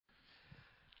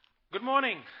Good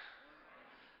morning.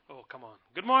 Oh, come on.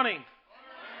 Good morning.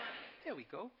 There we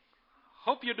go.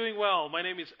 Hope you're doing well. My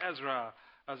name is Ezra.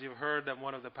 As you've heard, I'm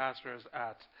one of the pastors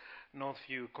at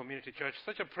Northview Community Church.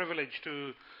 Such a privilege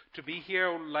to be here.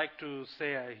 I would like to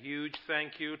say a huge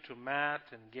thank you to Matt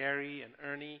and Gary and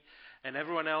Ernie and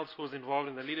everyone else who's involved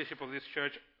in the leadership of this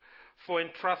church for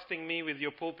entrusting me with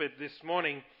your pulpit this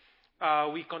morning.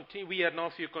 We at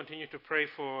Northview continue to pray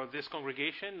for this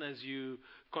congregation as you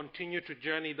continue to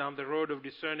journey down the road of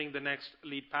discerning the next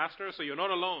lead pastor. So you're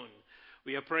not alone.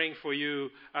 We are praying for you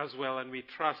as well, and we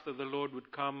trust that the Lord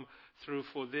would come through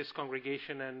for this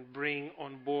congregation and bring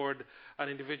on board an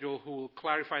individual who will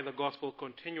clarify the gospel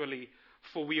continually.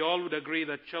 For we all would agree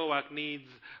that Chilliwack needs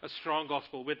a strong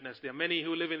gospel witness. There are many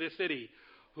who live in this city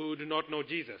who do not know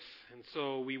Jesus. And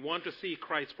so we want to see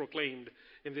Christ proclaimed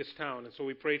in this town. And so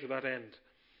we pray to that end.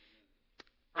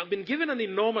 I've been given an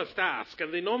enormous task.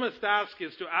 And the enormous task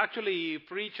is to actually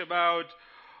preach about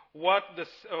what is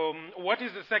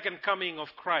the second coming of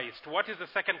Christ. What is the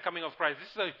second coming of Christ?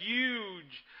 This is a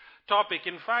huge topic.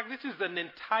 In fact, this is an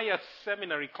entire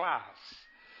seminary class.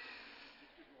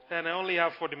 And I only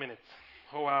have 40 minutes.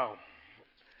 Oh, wow.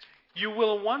 You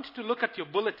will want to look at your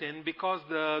bulletin because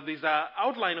there's an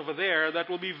outline over there that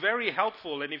will be very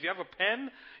helpful. And if you have a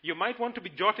pen, you might want to be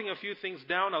jotting a few things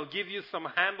down. I'll give you some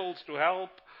handles to help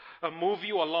move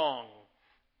you along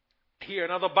here.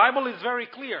 Now, the Bible is very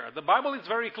clear. The Bible is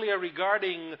very clear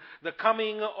regarding the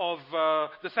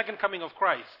second coming of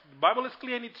Christ. The Bible is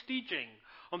clear in its teaching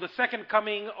on the second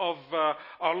coming of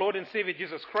our Lord and Savior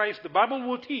Jesus Christ. The Bible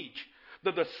will teach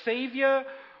that the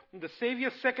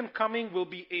Savior's second coming will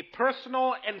be a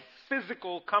personal and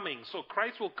physical coming. So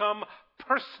Christ will come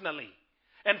personally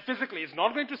and physically. He's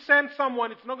not going to send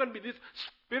someone. It's not going to be this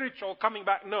spiritual coming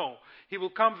back. No. He will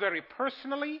come very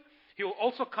personally. He will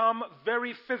also come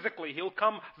very physically. He'll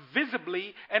come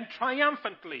visibly and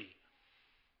triumphantly.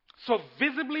 So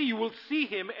visibly you will see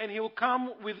him, and he will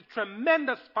come with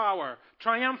tremendous power,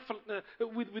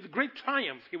 with great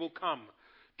triumph he will come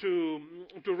to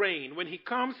reign. When he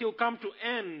comes, he'll come to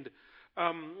end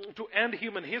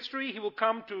human history. He will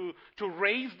come to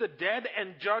raise the dead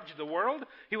and judge the world.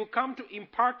 He will come to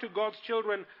impart to God's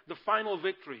children the final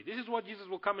victory. This is what Jesus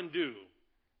will come and do.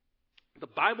 The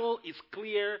Bible is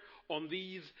clear on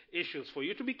these issues. For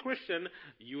you to be Christian,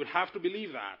 you would have to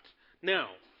believe that. Now,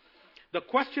 the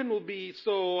question will be,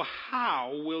 so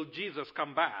how will Jesus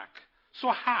come back? So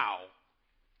how?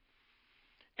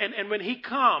 And when he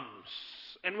comes,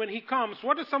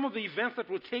 what are some of the events that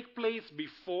will take place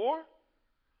before,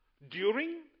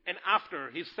 during, and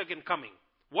after his second coming?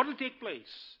 What will take place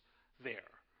there?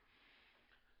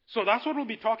 So that's what we'll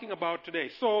be talking about today.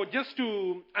 So just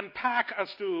to unpack as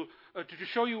to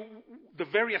show you the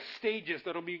various stages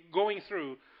that we'll be going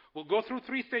through, we'll go through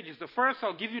 3 stages. The first,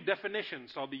 I'll give you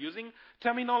definitions. I'll be using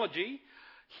terminology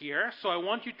here, so I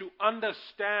want you to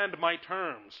understand my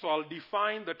terms. So I'll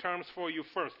define the terms for you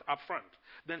first, up front.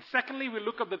 Then secondly, we'll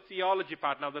look at the theology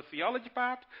part. Now, the theology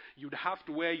part, you'd have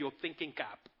to wear your thinking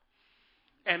cap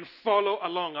and follow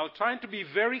along. I'll try to be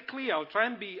very clear. I'll try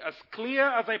and be as clear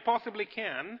as I possibly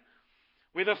can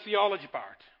with the theology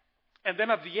part. And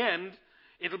then at the end,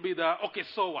 it'll be okay,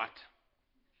 so what?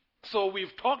 So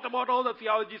we've talked about all the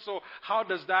theology, so how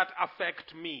does that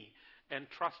affect me? And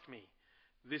trust me,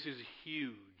 this is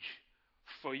huge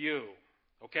for you.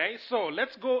 Okay, so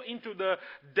let's go into the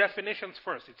definitions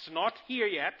first. It's not here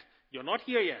yet. You're not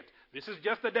here yet. This is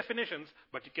just the definitions,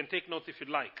 but you can take notes if you'd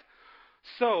like.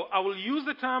 So I will use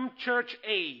the term church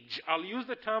age. I'll use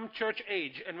the term church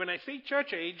age. And when I say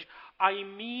church age, I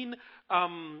mean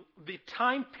the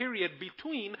time period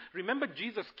between, remember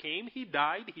Jesus came, he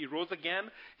died, he rose again,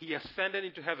 he ascended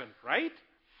into heaven, right?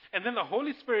 And then the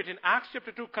Holy Spirit in Acts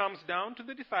chapter 2 comes down to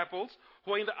the disciples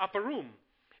who are in the upper room.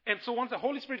 And so once the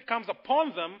Holy Spirit comes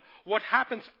upon them, what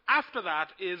happens after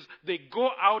that is they go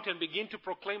out and begin to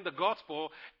proclaim the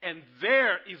gospel, and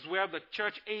there is where the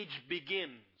church age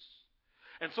begins.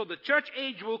 And so the church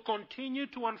age will continue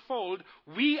to unfold.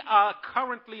 We are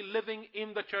currently living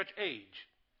in the church age.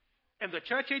 And the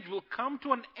church age will come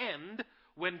to an end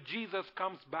when Jesus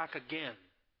comes back again.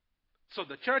 So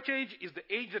the church age is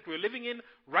the age that we're living in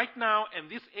right now, and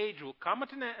this age will come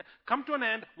to an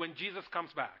end when Jesus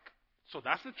comes back. So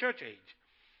that's the church age.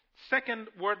 Second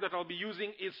word that I'll be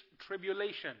using is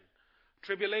tribulation.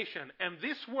 Tribulation. And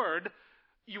this word,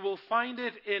 you will find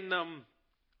it in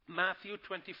Matthew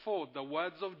 24, the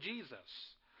words of Jesus.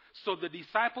 So the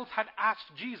disciples had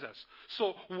asked Jesus,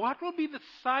 so what will be the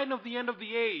sign of the end of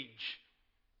the age?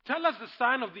 Tell us the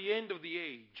sign of the end of the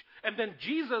age. And then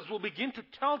Jesus will begin to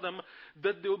tell them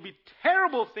that there will be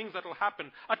terrible things that will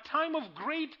happen, a time of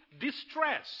great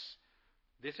distress.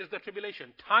 This is the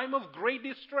tribulation. Time of great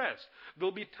distress. There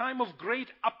will be time of great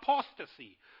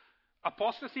apostasy.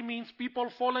 Apostasy means people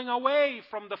falling away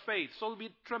from the faith. So there will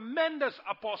be tremendous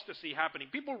apostasy happening.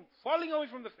 People falling away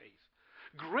from the faith.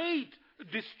 Great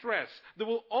distress. There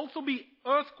will also be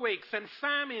earthquakes and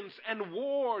famines and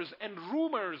wars and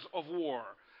rumors of war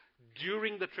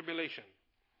during the tribulation.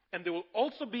 And there will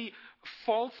also be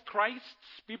false Christs,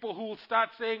 people who will start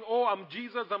saying, oh, I'm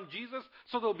Jesus, I'm Jesus.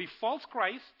 So there will be false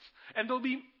Christs, and there will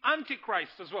be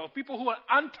antichrists as well, people who are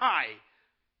anti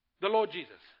the Lord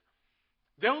Jesus.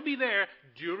 They'll be there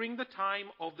during the time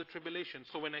of the tribulation.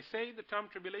 So when I say the term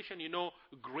tribulation, you know,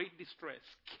 great distress,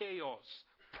 chaos,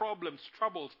 problems,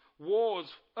 troubles, wars,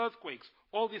 earthquakes,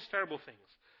 all these terrible things.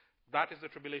 That is the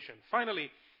tribulation. Finally,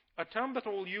 a term that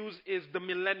we'll use is the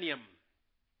millennium.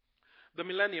 The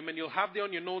millennium, and you'll have there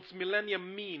on your notes,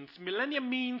 millennium means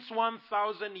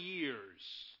 1,000 years.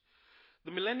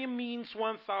 The millennium means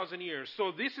 1,000 years.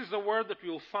 So this is a word that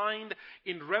we'll find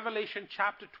in Revelation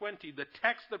chapter 20, the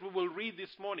text that we will read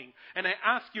this morning. And I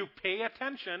ask you, pay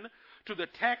attention to the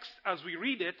text as we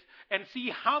read it and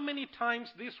see how many times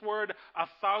this word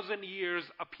 1,000 years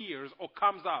appears or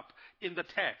comes up in the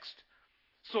text.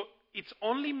 So it's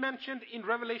only mentioned in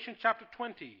Revelation chapter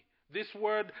 20. This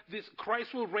word, this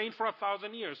Christ will reign for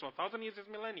 1,000 years. So 1,000 years is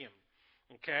millennium.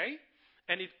 Okay?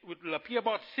 And it will appear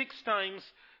about 6 times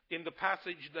in the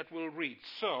passage that we'll read.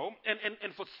 So,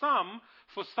 and for some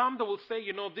they will say,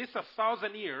 you know, this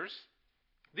 1,000 years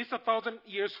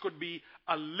could be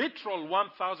a literal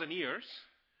 1,000 years,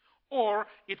 or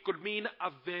it could mean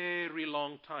a very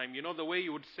long time. You know, the way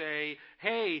you would say,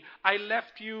 hey, I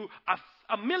left you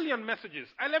a million messages.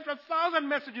 I left 1,000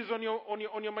 messages on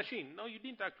your machine. No, you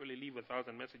didn't actually leave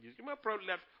 1,000 messages. You might have probably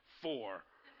left 4.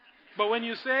 But when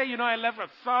you say, you know, I left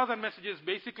 1,000 messages,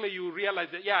 basically you realize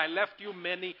that, yeah, I left you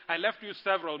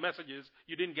several messages.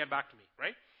 You didn't get back to me,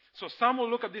 right? So some will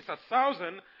look at this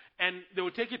 1,000 and they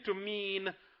will take it to mean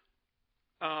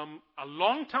a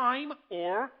long time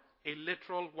or a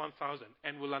literal 1,000.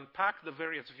 And we'll unpack the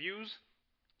various views.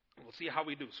 We'll see how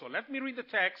we do. So let me read the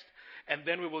text and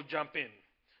then we will jump in.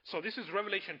 So this is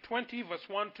Revelation 20, verse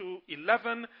 1 to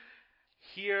 11.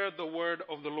 Hear the word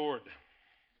of the Lord.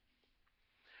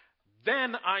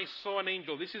 Then I saw an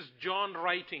angel. This is John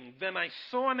writing. Then I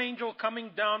saw an angel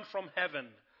coming down from heaven,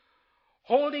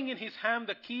 holding in his hand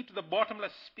the key to the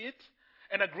bottomless pit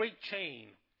and a great chain.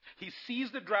 He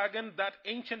seized the dragon, that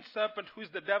ancient serpent who is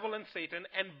the devil and Satan,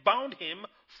 and bound him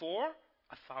for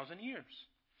 1,000 years.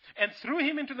 And threw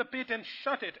him into the pit and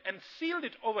shut it and sealed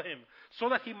it over him, so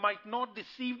that he might not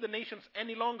deceive the nations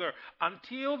any longer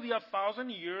until the 1,000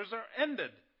 years are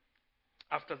ended.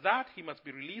 After that, he must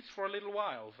be released for a little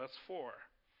while. Verse 4.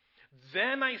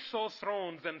 Then I saw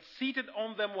thrones, and seated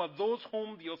on them were those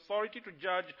whom the authority to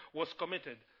judge was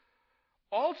committed.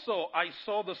 Also I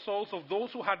saw the souls of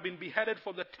those who had been beheaded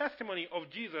for the testimony of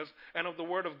Jesus and of the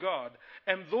word of God,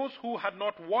 and those who had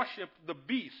not worshipped the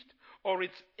beast or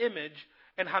its image,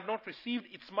 and had not received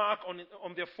its mark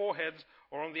on their foreheads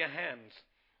or on their hands.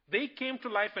 They came to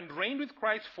life and reigned with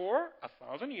Christ for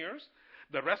 1,000 years.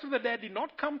 The rest of the dead did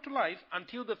not come to life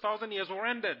until the 1,000 years were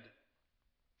ended.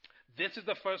 This is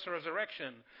the first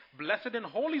resurrection. Blessed and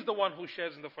holy is the one who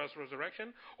shares in the first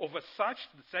resurrection. Over such,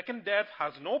 the second death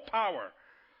has no power.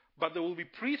 But there will be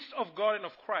priests of God and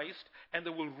of Christ, and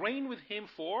they will reign with him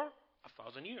for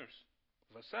 1,000 years.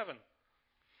 Verse 7.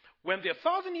 When the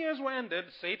 1,000 years were ended,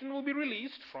 Satan will be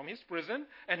released from his prison,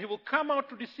 and he will come out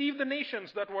to deceive the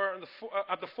nations that were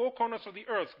at the four corners of the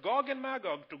earth, Gog and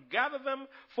Magog, to gather them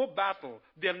for battle.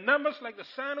 Their numbers like the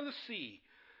sand of the sea.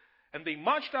 And they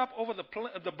marched up over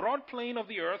the broad plain of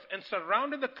the earth and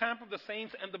surrounded the camp of the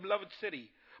saints and the beloved city.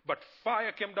 But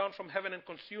fire came down from heaven and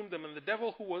consumed them, and the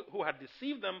devil who had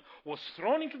deceived them was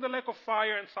thrown into the lake of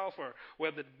fire and sulfur,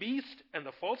 where the beast and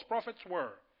the false prophets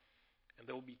were. And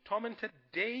they will be tormented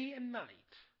day and night,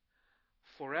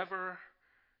 forever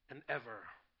and ever.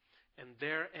 And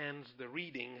there ends the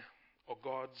reading of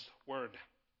God's word.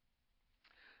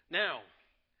 Now,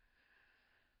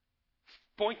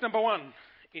 point number 1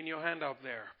 in your handout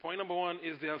there. Point number 1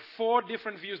 is there are 4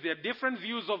 different views. There are different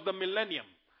views of the millennium.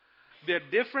 There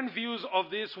are different views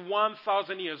of this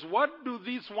 1,000 years. What do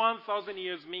these 1,000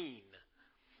 years mean?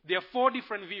 There are 4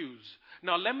 different views.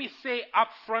 Now let me say up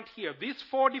front here, these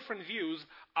 4 different views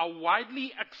are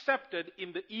widely accepted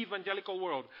in the evangelical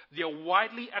world. They are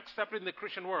widely accepted in the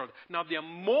Christian world. Now there are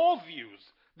more views.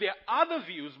 There are other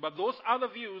views, but those other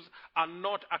views are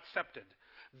not accepted.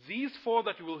 These 4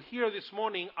 that you will hear this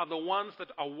morning are the ones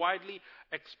that are widely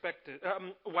accepted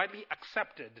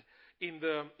in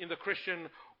the Christian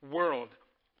world.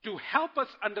 To help us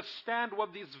understand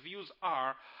what these views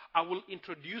are, I will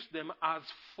introduce them as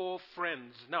four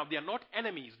friends. Now, they are not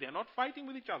enemies. They are not fighting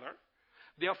with each other.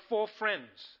 They are four friends.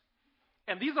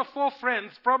 And these are four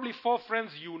friends, probably four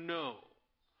friends you know.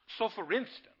 So, for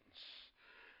instance,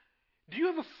 do you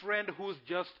have a friend who's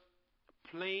just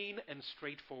plain and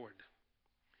straightforward?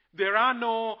 There are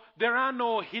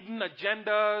no hidden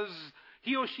agendas.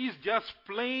 He or she is just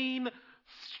plain,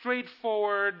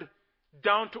 straightforward,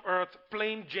 down to earth,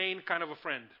 plain Jane kind of a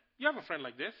friend. You have a friend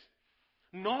like this.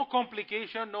 No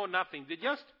complication, no nothing. They're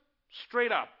just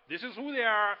straight up. This is who they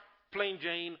are, plain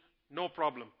Jane, no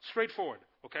problem. Straightforward,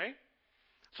 okay?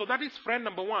 So that is friend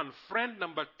number one. Friend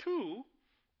number two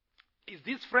is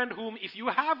this friend whom if you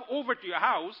have over to your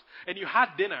house and you had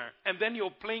dinner and then you're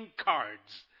playing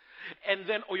cards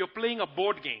or you're playing a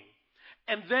board game,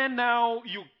 and then now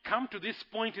you come to this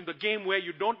point in the game where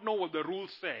you don't know what the rules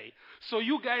say. So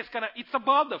you guys it's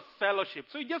about the fellowship.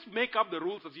 So you just make up the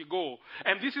rules as you go.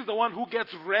 And this is the one who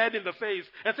gets red in the face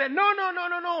and say,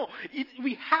 no.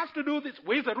 We have to do this.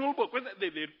 Where's the rule book?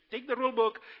 They take the rule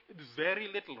book. It's very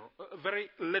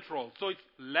literal. So it's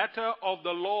letter of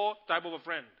the law type of a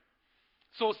friend.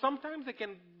 So sometimes they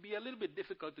can be a little bit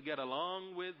difficult to get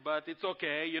along with, but it's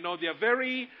okay. They are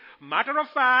very matter of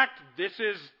fact.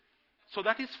 So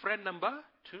that is friend number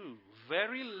two.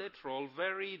 Very literal,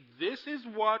 this is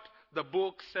what the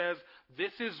book says,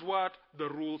 this is what the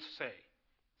rules say.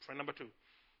 Friend number two.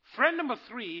 Friend number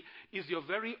three is your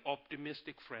very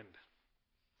optimistic friend.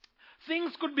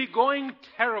 Things could be going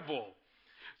terrible.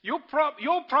 You're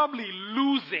probably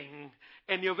losing,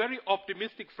 and your very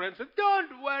optimistic friend says,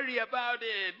 don't worry about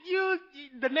it.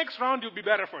 The next round will be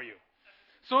better for you.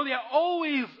 So they are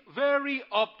always very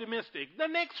optimistic. The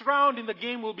next round in the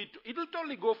game it'll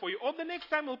totally go for you. Or the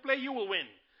next time we'll play, you will win.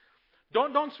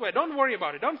 Don't sweat. Don't worry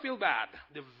about it. Don't feel bad.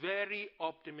 They're very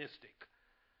optimistic.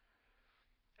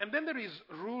 And then there is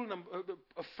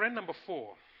friend number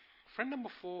four. Friend number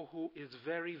four who is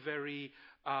very, very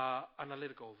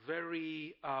analytical.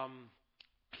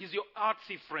 He's your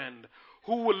artsy friend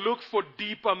who will look for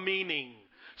deeper meaning.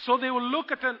 So they will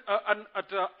look at an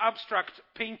abstract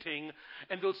painting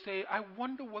and they'll say, I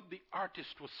wonder what the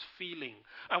artist was feeling.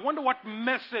 I wonder what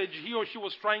message he or she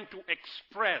was trying to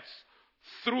express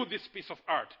through this piece of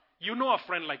art. You know a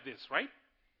friend like this, right?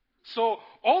 So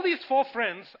all these four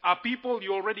friends are people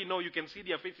you already know. You can see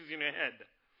their faces in your head.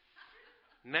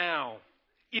 Now,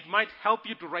 it might help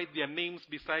you to write their names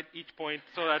beside each point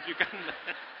so that you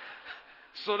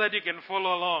can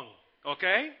follow along.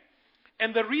 Okay?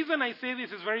 And the reason I say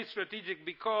this is very strategic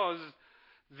because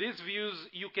these views,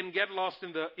 you can get lost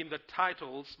in the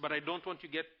titles, but I don't want you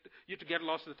to get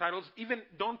lost in the titles. Even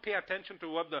don't pay attention to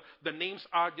what the names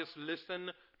are, just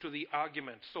listen to the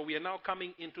argument. So we are now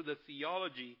coming into the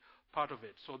theology part of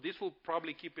it. So this will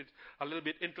probably keep it a little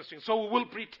bit interesting. So we will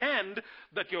pretend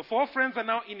that your four friends are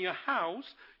now in your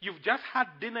house, you've just had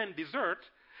dinner and dessert,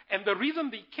 and the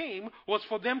reason they came was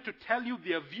for them to tell you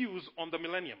their views on the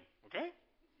millennium. Okay?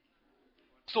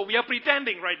 So we are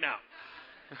pretending right now.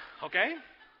 Okay?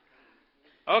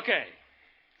 Okay.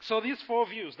 So these four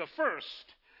views.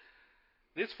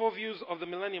 These four views of the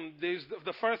millennium,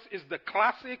 the first is the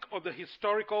classic or the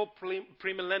historical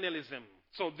premillennialism.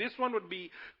 So this one would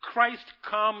be Christ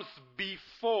comes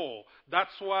before.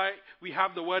 That's why we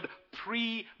have the word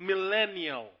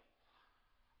premillennial.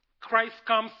 Christ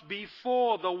comes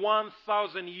before the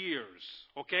 1,000 years.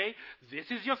 Okay? This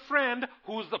is your friend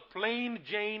who's the plain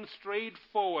Jane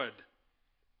straightforward.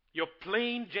 Your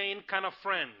plain Jane kind of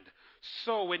friend.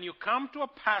 So when you come to a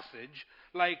passage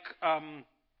like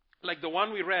the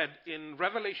one we read in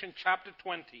Revelation chapter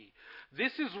 20,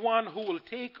 this is one who will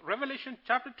take Revelation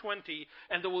chapter 20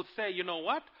 and they will say, you know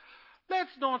what?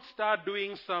 Let's not start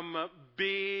doing some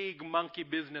big monkey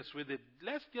business with it.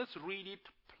 Let's just read it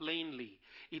plainly.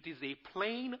 It is a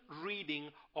plain reading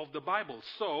of the Bible.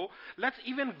 So let's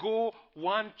even go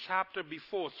one chapter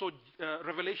before. So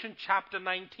Revelation chapter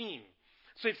 19.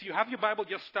 So if you have your Bible,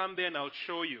 just stand there and I'll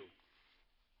show you.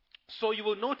 So you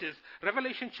will notice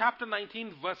Revelation chapter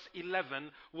 19 verse 11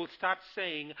 will start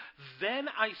saying, Then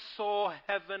I saw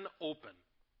heaven open.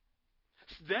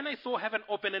 Then I saw heaven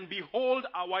open, and behold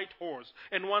a white horse,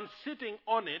 and one sitting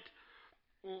on it.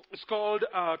 It's called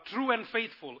True and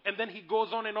Faithful. And then he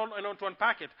goes on and on to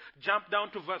unpack it. Jump down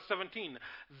to verse 17.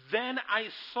 Then I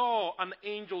saw an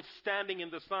angel standing in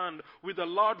the sun with a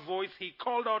loud voice. He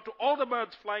called out to all the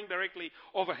birds flying directly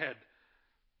overhead.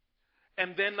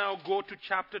 And then now go to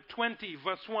chapter 20,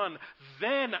 verse 1.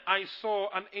 Then I saw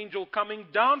an angel coming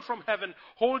down from heaven,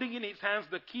 holding in his hands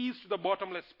the keys to the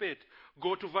bottomless pit.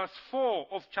 Go to verse 4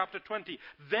 of chapter 20.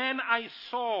 Then I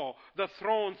saw the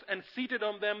thrones, and seated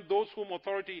on them those whom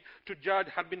authority to judge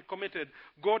had been committed.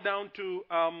 Go down to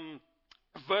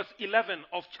verse 11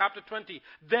 of chapter 20.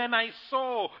 Then I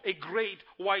saw a great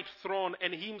white throne,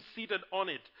 and him seated on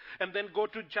it. And then go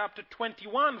to chapter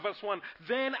 21, verse 1.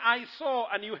 Then I saw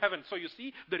a new heaven. So you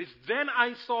see, there is then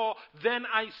I saw, then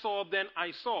I saw, then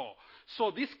I saw.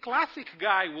 So this classic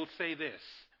guy will say this.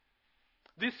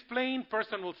 This plain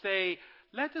person will say,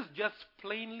 let us just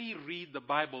plainly read the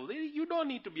Bible. You don't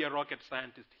need to be a rocket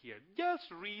scientist here. Just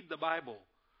read the Bible.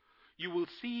 You will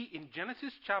see in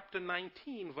Genesis chapter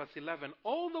 19, verse 11,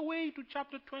 all the way to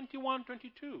chapter 21,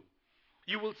 22.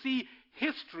 You will see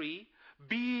history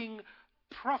being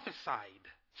prophesied.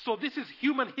 So this is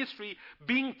human history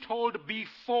being told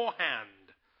beforehand.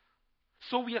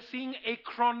 So we are seeing a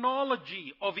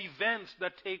chronology of events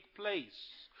that take place.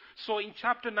 So in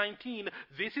chapter 19,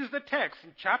 this is the text,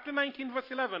 in chapter 19, verse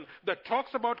 11, that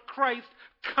talks about Christ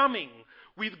coming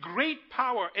with great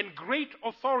power and great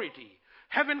authority.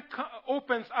 Heaven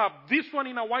opens up, this one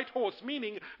in a white horse,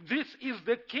 meaning this is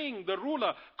the king, the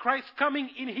ruler, Christ coming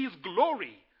in his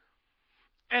glory.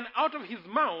 And out of his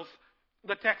mouth,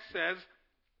 the text says,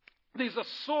 there's a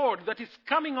sword that is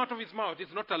coming out of his mouth.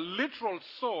 It's not a literal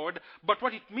sword, but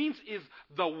what it means is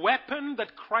the weapon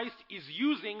that Christ is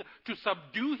using to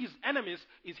subdue his enemies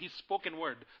is his spoken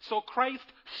word. So Christ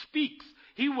speaks.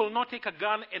 He will not take a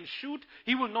gun and shoot.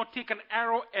 He will not take an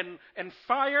arrow and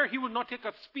fire. He will not take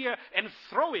a spear and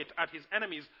throw it at his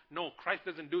enemies. No, Christ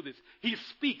doesn't do this. He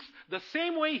speaks. The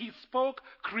same way he spoke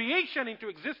creation into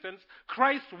existence,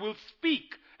 Christ will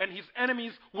speak, and his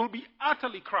enemies will be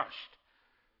utterly crushed.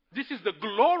 This is the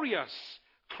glorious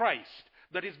Christ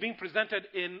that is being presented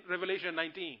in Revelation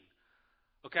 19.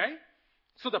 Okay?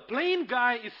 So the plain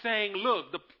guy is saying,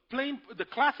 look, the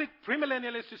classic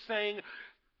premillennialist is saying,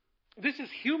 this is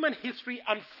human history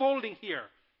unfolding here,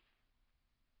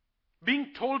 being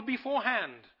told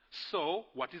beforehand. So,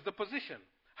 what is the position?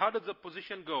 How does the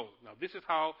position go? Now, this is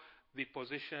how the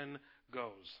position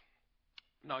goes.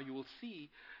 Now, you will see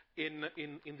in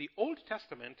the Old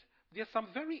Testament, there are some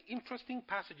very interesting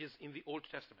passages in the Old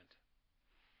Testament.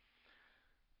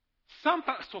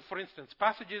 So, for instance,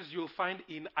 passages you'll find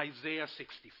in Isaiah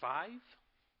 65.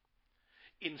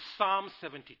 In Psalm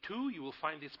 72, you will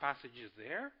find these passages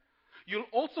there. You'll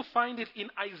also find it in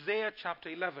Isaiah chapter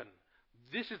 11.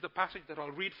 This is the passage that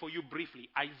I'll read for you briefly.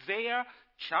 Isaiah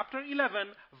chapter 11,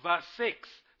 verse 6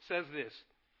 says this.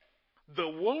 The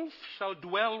wolf shall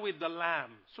dwell with the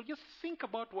lamb. So just think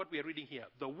about what we are reading here.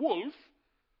 The wolf,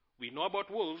 we know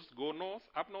about wolves. Go north,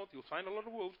 up north, you'll find a lot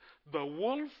of wolves. The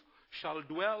wolf shall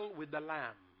dwell with the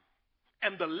lamb.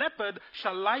 And the leopard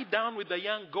shall lie down with the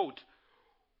young goat.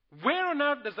 Where on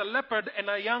earth does a leopard and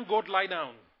a young goat lie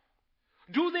down?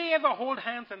 Do they ever hold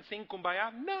hands and sing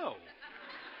Kumbaya? No.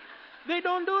 They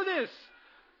don't do this.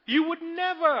 You would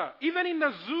never, even in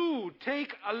the zoo,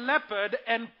 take a leopard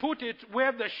and put it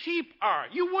where the sheep are.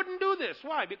 You wouldn't do this.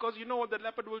 Why? Because you know what the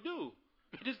leopard will do.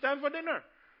 It is time for dinner.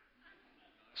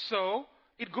 So,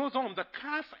 it goes on. The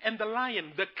calf and the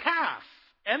lion. The calf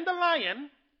and the lion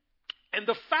and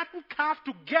the fattened calf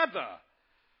together.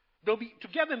 They'll be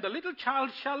together and the little child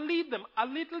shall lead them. A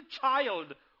little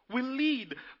child will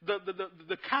lead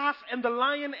the calf and the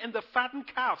lion and the fattened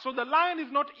calf. So the lion is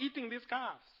not eating these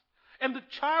calves. And the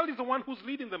child is the one who's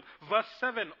leading them. Verse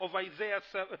 7 of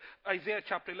Isaiah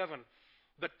chapter 11.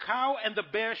 The cow and the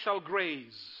bear shall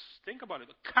graze. Think about it.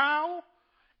 The cow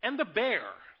and the bear.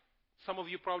 Some of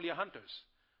you probably are hunters.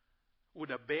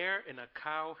 Would a bear and a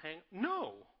cow hang?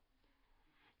 No.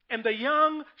 And the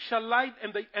young shall lie,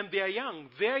 and they are young.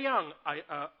 They're young.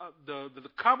 The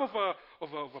cub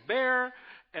of a bear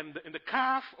and the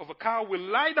calf of a cow will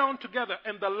lie down together,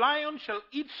 and the lion shall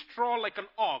eat straw like an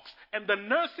ox, and the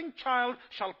nursing child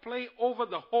shall play over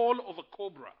the hole of a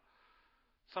cobra.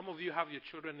 Some of you have your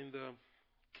children in the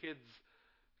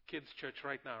kids church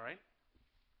right now, right?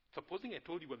 Supposing I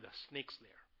told you there are snakes there,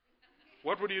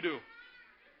 what would you do?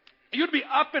 You'd be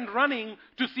up and running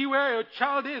to see where your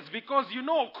child is, because you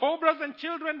know cobras and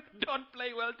children don't play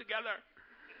well together.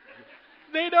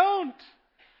 They don't.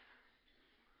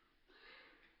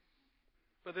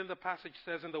 But then the passage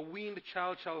says, and the weaned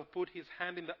child shall put his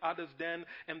hand in the adder's den,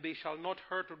 and they shall not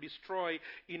hurt or destroy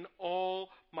in all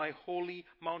my holy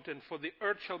mountain. For the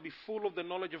earth shall be full of the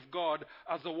knowledge of God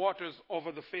as the waters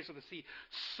over the face of the sea.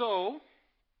 So,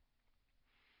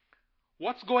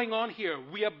 what's going on here?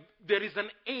 There is an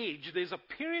age, there is a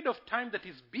period of time that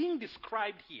is being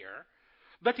described here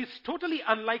that is totally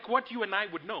unlike what you and I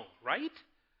would know, right?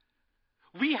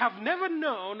 We have never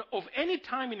known of any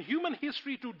time in human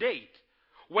history to date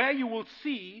where you will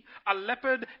see a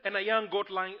leopard and a young goat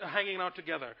hanging out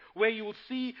together, where you will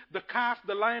see the calf,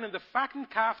 the lion, and the fattened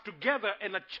calf together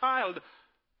and a child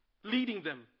leading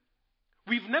them.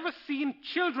 We've never seen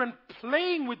children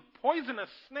playing with poisonous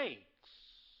snakes.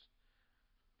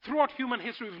 Throughout human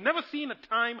history, we've never seen a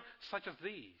time such as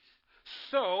these.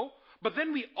 But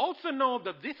then we also know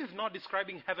that this is not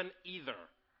describing heaven either.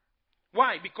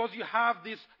 Why? Because you have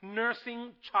this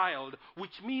nursing child,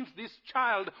 which means this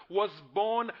child was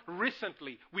born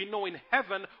recently. We know in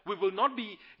heaven we will not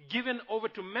be given over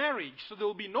to marriage, so there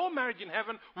will be no marriage in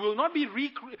heaven. We will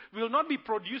not be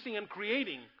producing and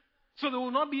creating. So there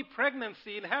will not be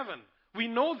pregnancy in heaven. We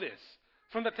know this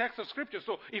from the text of Scripture.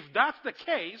 So if that's the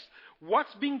case,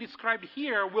 what's being described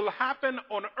here will happen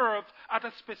on earth at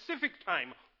a specific time.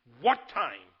 What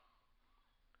time?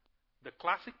 The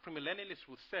classic premillennialists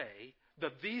will say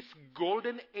that this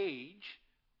golden age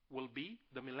will be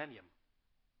the millennium.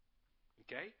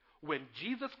 Okay? When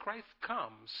Jesus Christ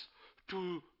comes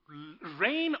to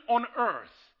reign on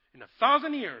earth in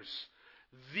 1,000 years,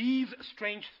 these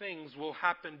strange things will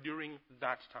happen during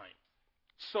that time.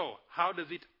 So, how does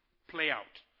it play out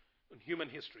in human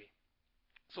history?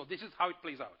 So, this is how it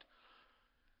plays out.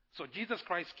 So, Jesus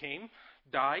Christ came,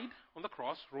 died on the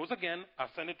cross, rose again,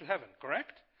 ascended to heaven,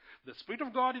 correct? The Spirit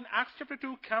of God in Acts chapter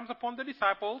 2 comes upon the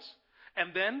disciples,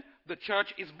 and then the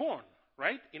church is born,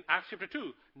 right? In Acts chapter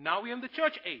 2. Now we're in the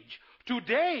church age.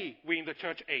 Today we're in the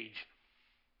church age.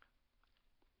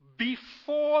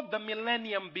 Before the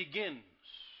millennium begins,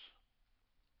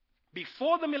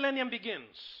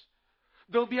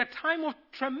 there'll be a time of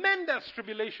tremendous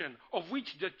tribulation of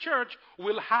which the church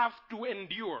will have to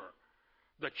endure.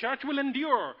 The church will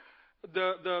endure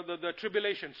the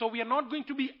tribulation. So we are not going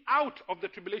to be out of the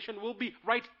tribulation. We'll be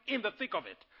right in the thick of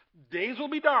it. Days will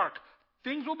be dark.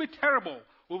 Things will be terrible.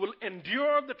 We will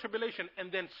endure the tribulation,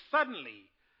 and then suddenly,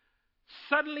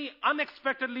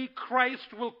 unexpectedly,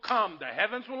 Christ will come. The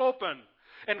heavens will open,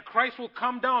 and Christ will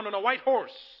come down on a white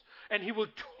horse, and he will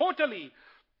totally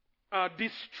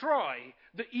destroy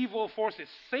the evil forces.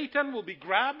 Satan will be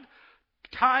grabbed,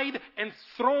 tied, and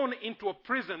thrown into a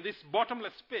prison, this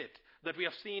bottomless pit that we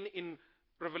have seen in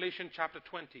Revelation chapter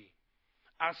 20.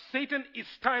 As Satan is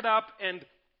tied up and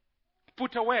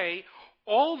put away,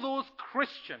 all the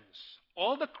Christians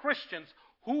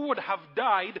who would have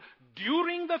died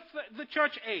during the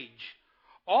church age,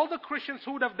 all the Christians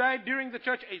who would have died during the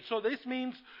church age. So this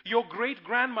means your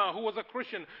great-grandma who was a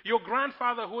Christian, your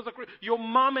grandfather who was a Christian, your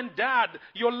mom and dad,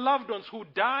 your loved ones who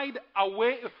died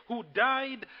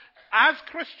as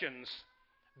Christians,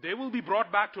 they will be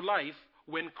brought back to life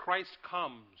when Christ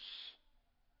comes.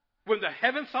 When the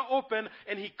heavens are open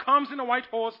and he comes in a white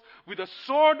horse with the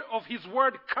sword of his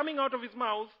word coming out of his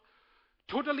mouth,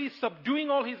 totally subduing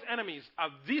all his enemies.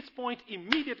 At this point,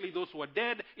 immediately those who are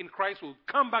dead in Christ will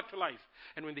come back to life.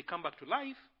 And when they come back to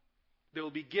life, they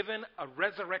will be given a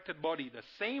resurrected body, the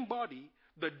same body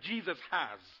that Jesus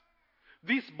has.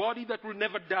 This body that will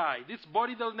never die, this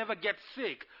body that will never get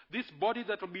sick, this body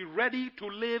that will be ready to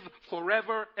live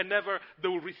forever and ever, they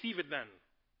will receive it then.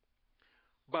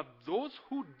 But those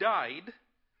who died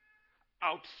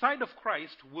outside of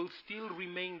Christ will still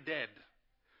remain dead.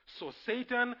 So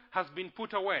Satan has been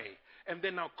put away. And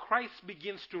then now Christ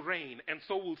begins to reign. And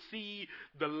so we'll see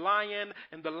the lion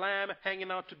and the lamb hanging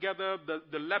out together,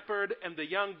 the leopard and the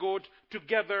young goat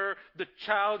together, the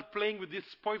child playing with these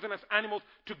poisonous animals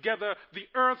together. The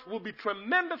earth will be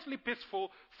tremendously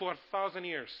peaceful for 1,000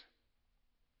 years.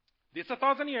 This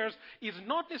 1,000 years is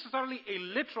not necessarily a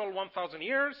literal 1,000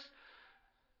 years.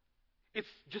 It's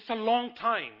just a long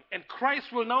time. And Christ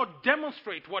will now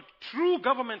demonstrate what true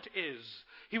government is.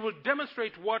 He will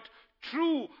demonstrate what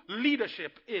true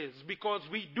leadership is, because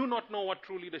we do not know what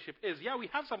true leadership is. Yeah, we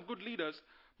have some good leaders,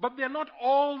 but they're not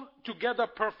all together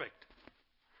perfect.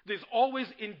 There's always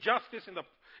injustice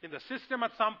in the system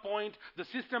at some point. The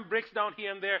system breaks down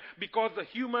here and there because the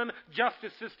human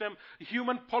justice system,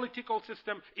 human political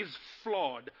system is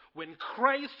flawed. When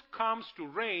Christ comes to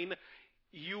reign,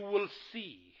 you will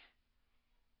see.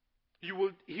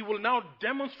 He will now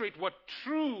demonstrate what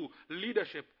true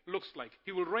leadership looks like.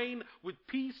 He will reign with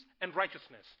peace and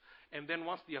righteousness. And then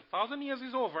once the 1,000 years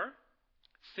is over,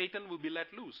 Satan will be let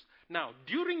loose. Now,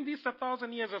 during these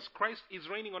 1,000 years as Christ is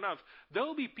reigning on earth, there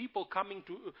will be people coming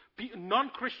to,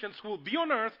 non-Christians who will be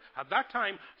on earth at that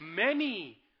time.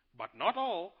 Many, but not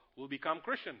all, will become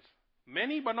Christians.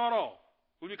 Many, but not all,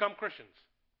 will become Christians.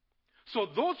 So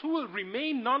those who will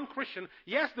remain non-Christian,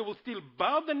 yes, they will still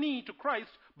bow the knee to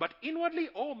Christ, but inwardly,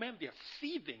 oh man, they are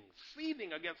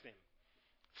seething against him.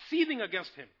 Seething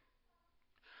against him.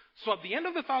 So at the end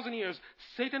of the 1,000 years,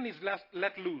 Satan is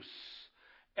let loose.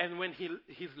 And when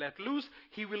he's let loose,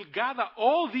 he will gather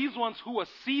all these ones who are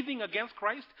seething against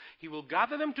Christ. He will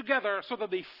gather them together so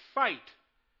that they fight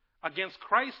against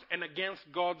Christ and against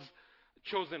God's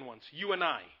chosen ones, you and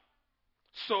I.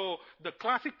 So the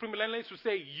classic premillennialists will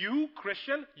say, you,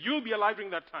 Christian, you'll be alive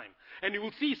during that time. And you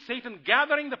will see Satan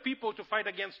gathering the people to fight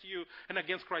against you and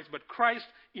against Christ. But Christ,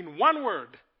 in one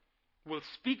word, will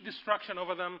speak destruction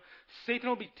over them. Satan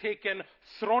will be taken,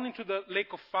 thrown into the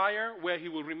lake of fire, where he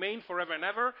will remain forever and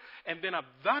ever. And then at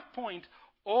that point,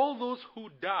 all those who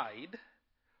died,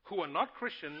 who are not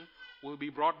Christian, will be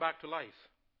brought back to life.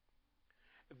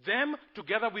 Them,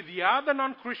 together with the other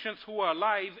non-Christians who are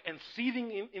alive and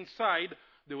seething inside,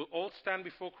 they will all stand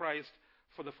before Christ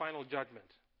for the final judgment.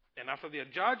 And after they are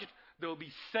judged, they will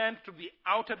be sent to the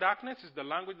outer darkness, is the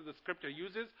language that the scripture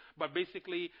uses, but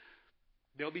basically,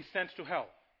 they'll be sent to hell.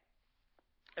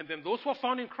 And then those who are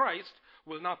found in Christ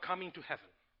will now come into heaven.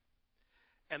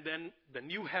 And then the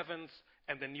new heavens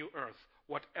and the new earth,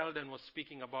 what Eldon was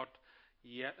speaking about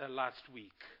last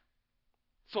week.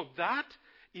 So that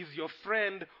is your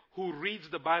friend who reads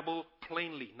the Bible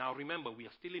plainly. Now remember, we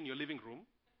are still in your living room,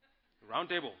 round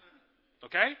table.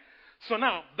 Okay? So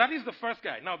now, that is the first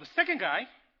guy. Now the second guy,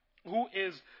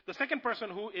 the second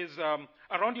person who is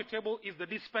around your table is the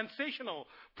dispensational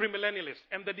premillennialist.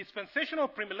 And the dispensational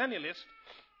premillennialist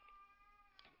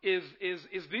is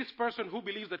this person who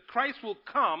believes that Christ will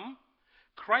come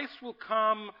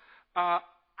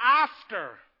after.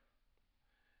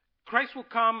 Christ will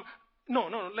come,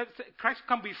 let's say Christ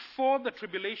come before the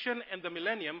tribulation and the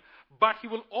millennium, but he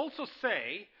will also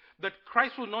say that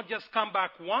Christ will not just come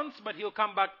back once, but he'll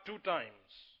come back 2 times.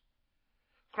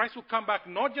 Christ will come back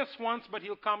not just once, but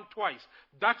he'll come twice.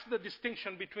 That's the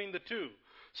distinction between the two.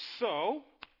 So,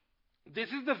 this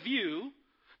is the view.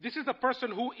 This is the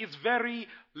person who is very,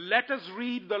 let us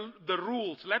read the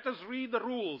rules. Let us read the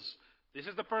rules. This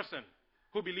is the person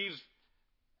who believes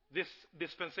this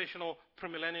dispensational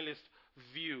premillennialist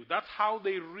view. That's how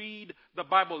they read the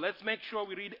Bible. Let's make sure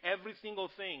we read every single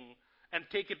thing and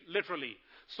take it literally.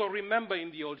 So remember,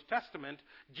 in the Old Testament,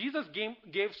 Jesus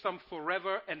gave some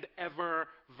forever and ever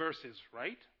verses,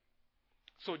 right?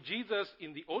 So Jesus,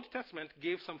 in the Old Testament,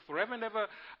 gave some forever and ever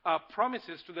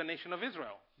promises to the nation of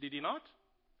Israel. Did he not?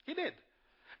 He did.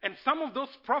 And some of those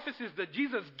prophecies that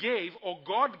Jesus gave, or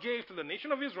God gave to the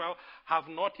nation of Israel, have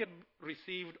not yet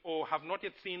received or have not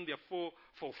yet seen their full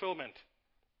fulfillment.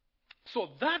 So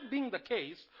that being the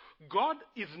case, God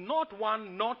is not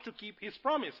one not to keep his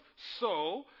promise.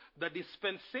 So the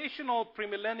dispensational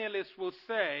premillennialists will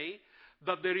say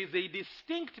that there is a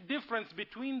distinct difference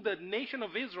between the nation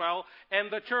of Israel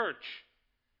and the church.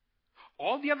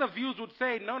 All the other views would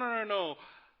say, no.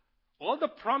 All the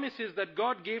promises that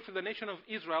God gave to the nation of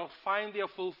Israel find their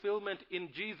fulfillment in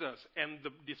Jesus. And the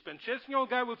dispensational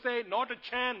guy will say, not a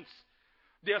chance.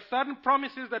 There are certain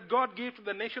promises that God gave to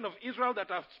the nation of Israel that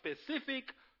are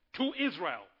specific to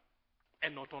Israel.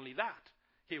 And not only that,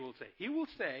 he will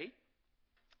say,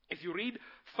 if you read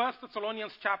 1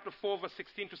 Thessalonians chapter 4, verse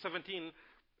 16 to 17,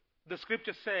 the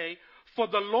scriptures say, For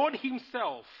the Lord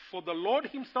himself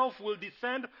will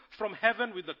descend from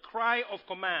heaven with the cry of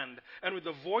command, and with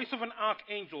the voice of an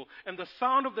archangel, and the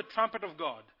sound of the trumpet of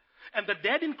God. And the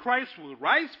dead in Christ will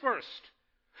rise first.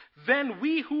 Then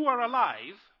we who are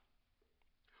alive,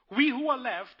 we who are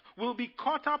left, will be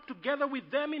caught up together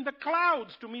with them in the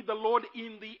clouds to meet the Lord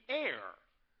in the air.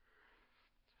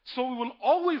 So we will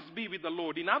always be with the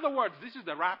Lord. In other words, this is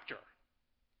the rapture.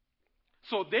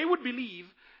 So they would believe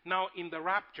now in the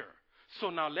rapture. So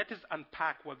now let us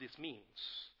unpack what this means.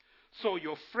 So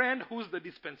your friend who's the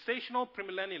dispensational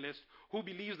premillennialist, who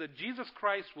believes that Jesus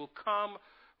Christ will come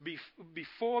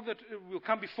before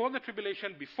the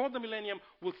tribulation, before the millennium,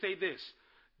 will say this: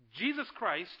 Jesus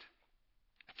Christ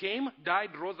came,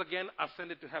 died, rose again,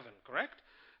 ascended to heaven, correct?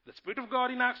 The Spirit of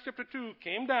God in Acts chapter 2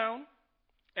 came down,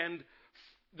 and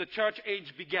the church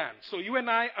age began. So you and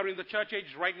I are in the church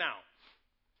age right now.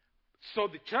 So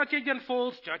the church age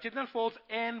unfolds,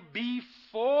 and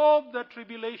before the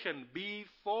tribulation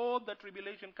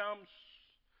comes.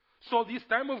 So this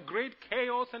time of great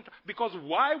chaos, because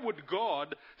why would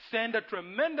God send a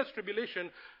tremendous tribulation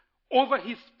over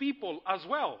his people as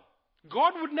well?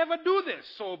 God would never do this.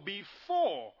 So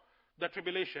before the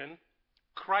tribulation,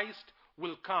 Christ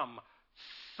will come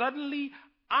suddenly,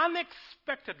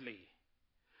 unexpectedly.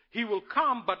 He will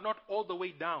come, but not all the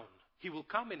way down. He will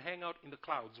come and hang out in the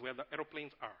clouds where the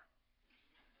aeroplanes are.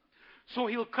 So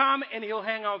he'll come and he'll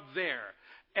hang out there.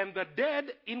 And the dead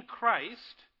in Christ,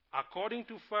 according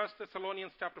to 1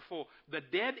 Thessalonians chapter 4, the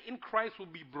dead in Christ will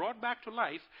be brought back to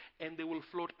life, and they will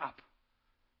float up.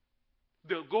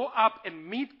 They'll go up and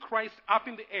meet Christ up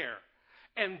in the air.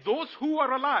 And those who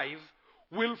are alive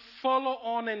will follow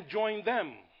on and join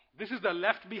them. This is the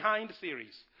Left Behind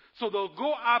series. So they'll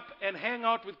go up and hang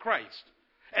out with Christ.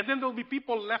 And then there'll be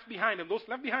people left behind. And those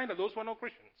left behind are those who are now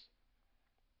Christians.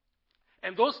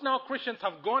 And those now Christians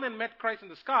have gone and met Christ in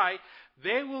the sky.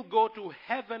 They will go to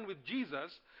heaven with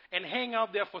Jesus and hang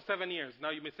out there for 7 years.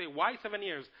 Now you may say, why 7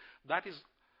 years? That is,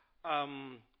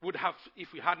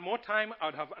 if we had more time, I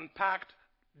would have unpacked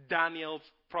Daniel's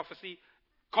prophecy.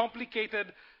 Complicated.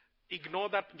 Ignore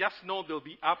that. Just know they'll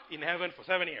be up in heaven for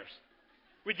 7 years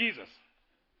with Jesus.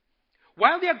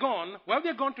 While they're gone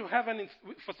to heaven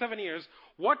for 7 years,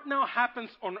 what now happens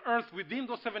on earth within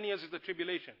those 7 years is the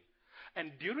tribulation.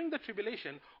 And during the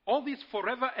tribulation, all these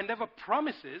forever and ever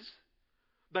promises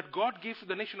that God gave to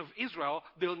the nation of Israel,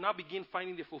 they'll now begin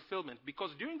finding their fulfillment.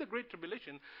 Because during the Great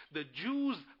Tribulation, the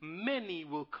Jews, many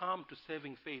will come to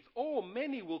saving faith. Oh,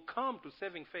 many will come to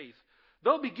saving faith.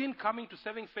 They'll begin coming to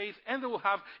saving faith, and they will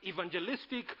have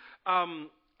evangelistic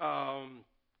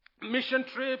mission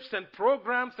trips and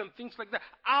programs and things like that,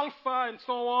 Alpha and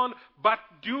so on. But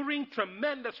during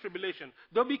tremendous tribulation,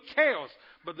 there'll be chaos.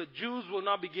 But the Jews will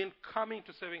now begin coming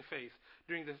to saving faith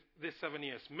during these 7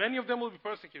 years. Many of them will be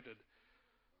persecuted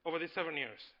over these 7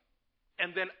 years.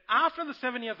 And then after the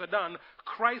 7 years are done,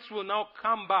 Christ will now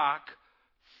come back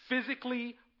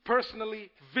physically,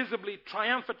 personally, visibly,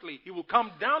 triumphantly. He will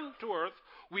come down to earth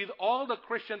with all the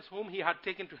Christians whom he had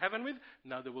taken to heaven with.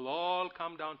 Now they will all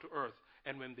come down to earth.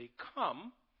 And when they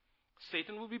come,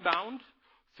 Satan will be bound,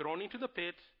 thrown into the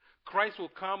pit. Christ will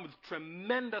come with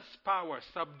tremendous power,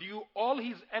 subdue all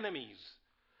his enemies.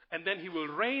 And then he will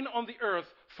reign on the earth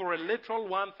for a literal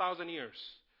 1,000 years.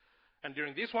 And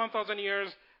during these 1,000 years,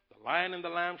 the lion and the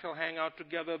lamb shall hang out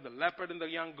together. The leopard and the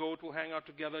young goat will hang out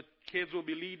together. Kids will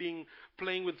be leading,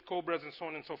 playing with cobras and so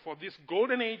on and so forth. This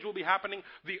golden age will be happening.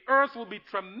 The earth will be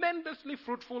tremendously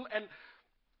fruitful, and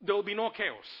there will be no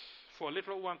chaos for a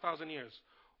literal 1,000 years.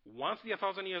 Once the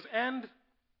 1,000 years end,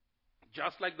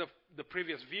 just like the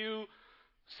previous view,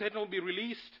 Satan will be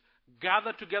released,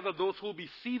 gather together those who will be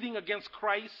seething against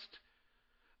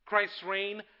Christ's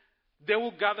reign. They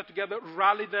will gather together,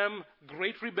 rally them,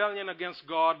 great rebellion against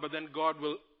God, but then God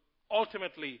will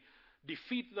ultimately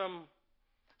defeat them.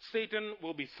 Satan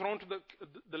will be thrown to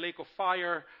the lake of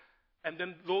fire, and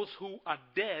then those who are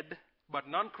dead, but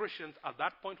non-Christians, at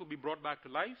that point will be brought back to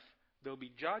life. They'll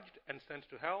be judged and sent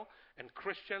to hell, and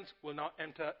Christians will now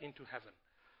enter into heaven.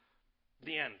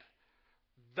 The end.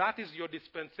 That is your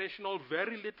dispensational,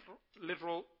 very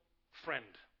literal friend.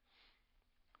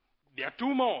 There are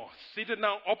two more seated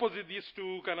now opposite these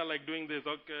two, kind of like doing this.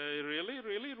 Okay,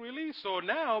 really? So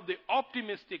now the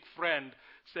optimistic friend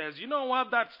says, you know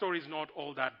what, that story is not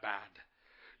all that bad.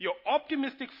 Your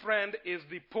optimistic friend is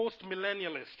the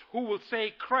post-millennialist who will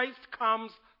say Christ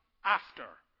comes after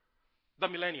the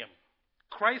millennium.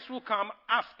 Christ will come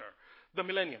after the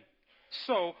millennium.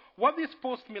 So what this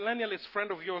post-millennialist friend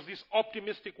of yours, this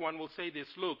optimistic one, will say this: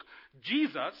 look,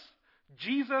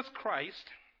 Jesus Christ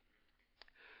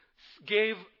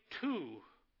gave two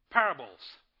parables.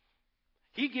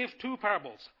 He gave two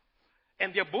parables.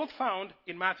 And they're both found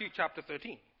in Matthew chapter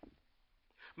 13.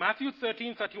 Matthew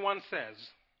 13:31 says,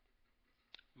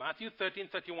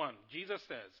 Jesus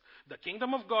says, the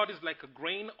kingdom of God is like a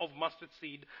grain of mustard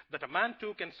seed that a man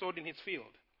took and sowed in his field.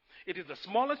 It is the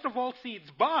smallest of all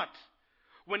seeds, but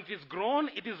when it is grown,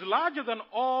 it is larger than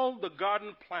all the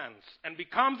garden plants and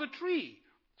becomes a tree,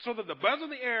 so that the birds of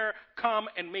the air come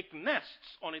and make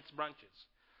nests on its branches.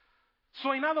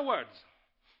 So in other words,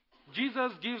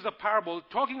 Jesus gives a parable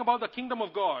talking about the kingdom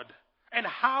of God and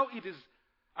how it is,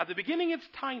 at the beginning it's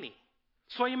tiny.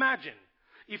 So imagine,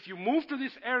 if you move to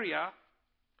this area,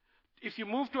 if you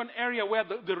move to an area where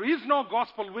there is no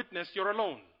gospel witness, you're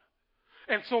alone.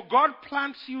 And so God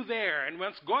plants you there. And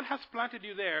once God has planted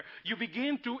you there, you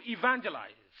begin to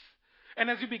evangelize. And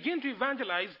as you begin to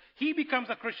evangelize, he becomes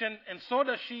a Christian, and so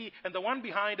does she, and the one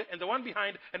behind, and the one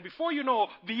behind. And before you know,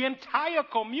 the entire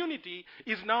community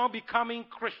is now becoming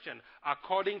Christian,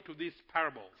 according to this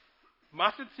parable.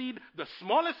 Mustard seed, the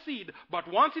smallest seed, but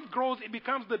once it grows, it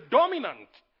becomes the dominant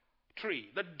tree,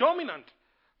 the dominant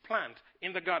plant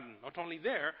in the garden. Not only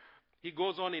there, he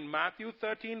goes on in Matthew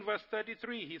 13, verse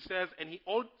 33. He says, and he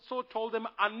also told them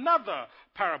another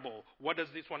parable. What does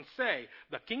this one say?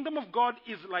 The kingdom of God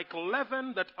is like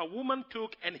leaven that a woman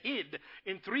took and hid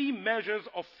in 3 measures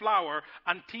of flour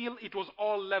until it was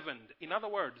all leavened. In other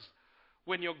words,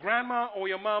 when your grandma or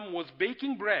your mom was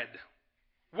baking bread,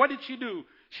 what did she do?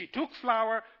 She took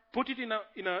flour, put it in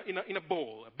a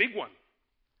bowl, a big one.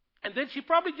 And then she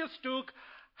probably just took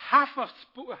half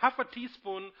a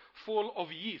teaspoon full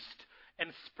of yeast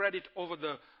and spread it over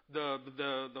the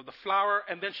flour,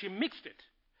 and then she mixed it.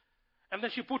 And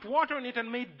then she put water in it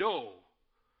and made dough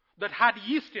that had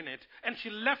yeast in it, and she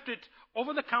left it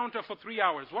over the counter for 3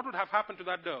 hours. What would have happened to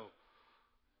that dough?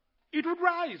 It would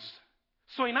rise.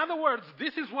 So in other words,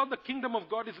 this is what the kingdom of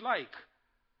God is like.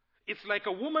 It's like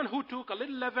a woman who took a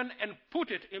little leaven and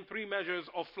put it in 3 measures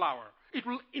of flour. It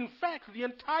will infect the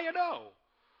entire dough.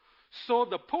 So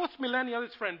the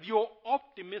post-millennialist friend, your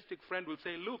optimistic friend, will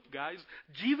say, look, guys,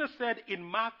 Jesus said in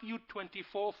Matthew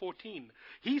 24:14,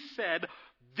 he said,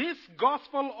 this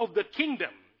gospel of the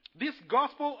kingdom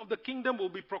will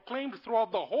be proclaimed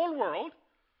throughout the whole world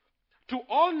to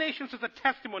all nations as a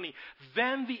testimony.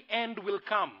 Then the end will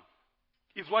come,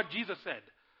 is what Jesus said.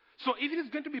 So if it is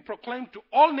going to be proclaimed to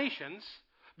all nations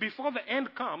before the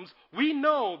end comes, we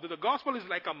know that the gospel is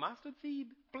like a mustard seed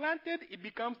planted. It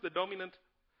becomes the dominant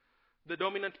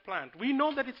plant. We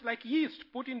know that it's like yeast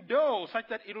put in dough such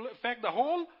that it will affect the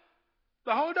whole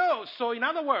dough. So in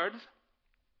other words,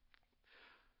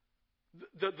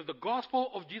 the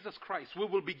gospel of Jesus Christ, we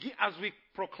will begin as we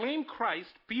proclaim Christ,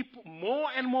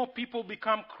 more and more people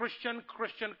become Christian.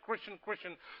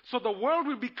 So the world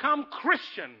will become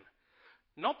Christian.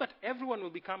 Not everyone will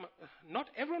become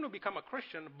a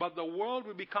Christian, but the world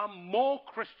will become more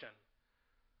Christian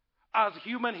as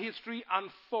human history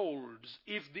unfolds,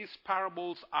 if these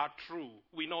parables are true.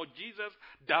 We know Jesus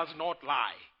does not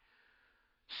lie.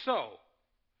 So,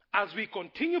 as we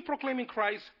continue proclaiming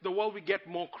Christ, the world will get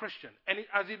more Christian. And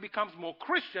as it becomes more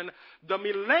Christian, the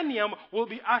millennium will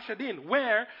be ushered in,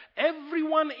 where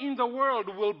everyone in the world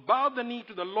will bow the knee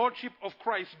to the lordship of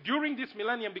Christ during this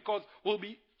millennium, because we'll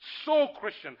be so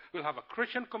Christian. We'll have a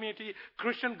Christian community,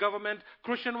 Christian government,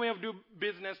 Christian way of doing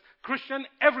business, Christian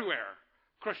everywhere.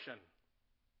 Christian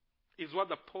is what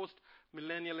the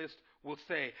post-millennialist will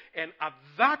say. And at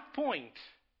that point,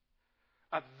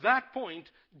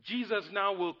 Jesus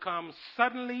now will come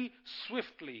suddenly,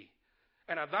 swiftly.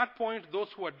 And at that point, those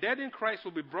who are dead in Christ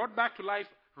will be brought back to life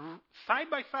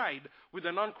side by side with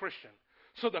the non-Christian.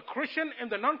 So the Christian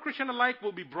and the non-Christian alike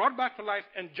will be brought back to life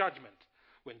and judgment.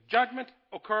 When judgment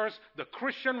occurs, the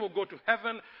Christian will go to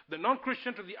heaven, the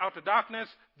non-Christian to the outer darkness,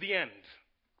 the end.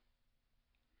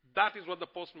 That is what the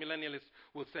post-millennialist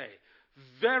will say.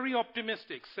 Very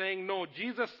optimistic, saying, no,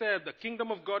 Jesus said the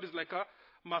kingdom of God is like a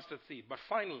mustard seed. But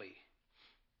finally,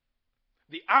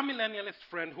 the amillennialist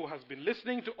friend who has been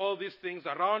listening to all these things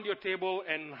around your table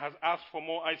and has asked for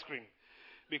more ice cream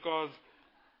because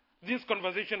this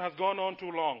conversation has gone on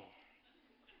too long.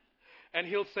 And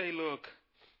he'll say, look,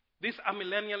 this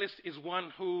amillennialist is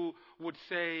one who would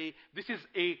say this is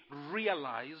a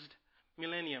realized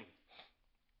millennium.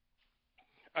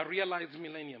 A realized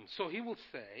millennium. So he will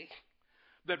say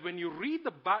that when you read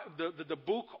the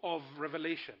book of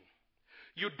Revelation,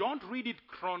 you don't read it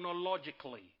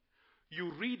chronologically.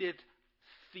 You read it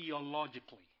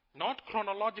theologically. Not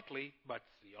chronologically, but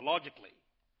theologically.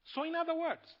 So in other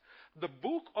words, the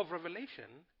book of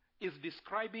Revelation is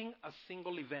describing a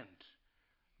single event,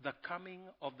 the coming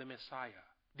of the Messiah.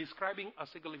 Describing a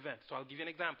single event. So I'll give you an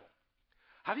example.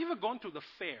 Have you ever gone to the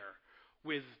fair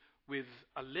with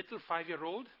a little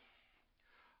 5-year-old,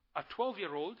 a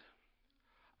 12-year-old,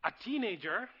 a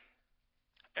teenager,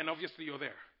 and obviously you're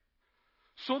there?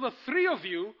 So the 3 of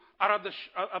you are at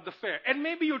the fair. And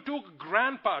maybe you took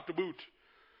grandpa to boot.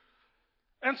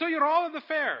 And so you're all at the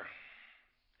fair.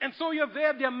 And so you're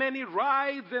there. There are many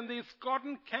rides, and there's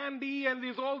cotton candy, and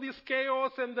there's all this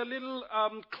chaos, and the little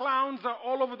clowns are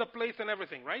all over the place and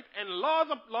everything, right? And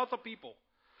lots of people.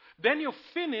 Then you're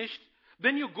finished.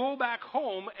 Then you go back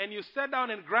home, and you sit down,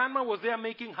 and grandma was there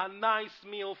making a nice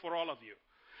meal for all of you.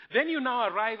 Then you now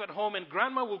arrive at home, and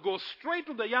grandma will go straight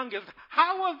to the youngest.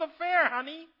 How was the fair,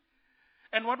 honey?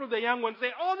 And what would the young one say?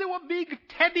 Oh, there were big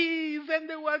teddies, and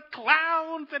there were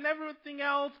clowns, and everything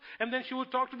else. And then she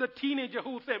would talk to the teenager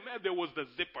who would say, man, there was the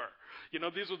zipper. You know,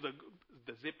 this was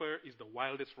the zipper is the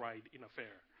wildest ride in a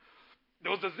fair.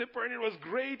 There was the zipper, and it was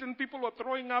great, and people were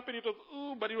throwing up, and it was,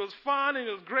 ooh, but it was fun, and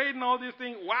it was great, and all these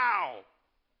things. Wow.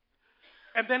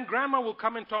 And then grandma will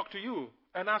come and talk to you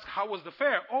and ask, how was the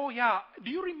fair? Oh, yeah.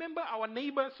 Do you remember our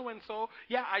neighbor so-and-so?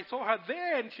 Yeah, I saw her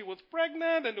there, and she was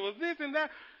pregnant, and there was this and that.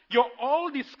 You're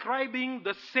all describing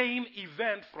the same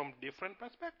event from different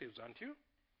perspectives, aren't you?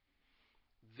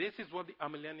 This is what the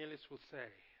amillennialists will say,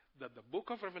 that the book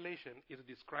of Revelation is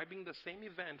describing the same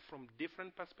event from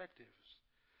different perspectives,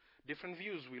 different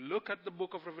views. We look at the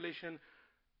book of Revelation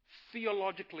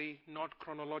theologically, not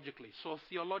chronologically. So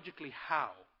theologically,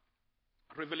 how?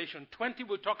 Revelation 20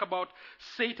 will talk about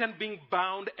Satan being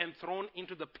bound and thrown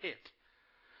into the pit.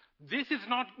 this is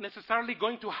not necessarily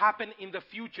going to happen in the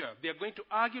future. They are going to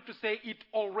argue to say it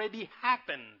already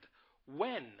happened.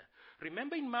 When?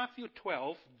 Remember in Matthew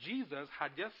 12, Jesus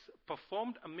had just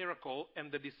performed a miracle,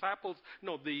 and the disciples,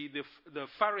 the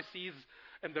Pharisees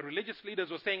and the religious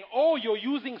leaders were saying, oh, you're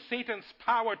using Satan's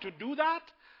power to do that?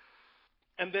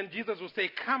 And then Jesus would say,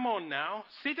 come on now,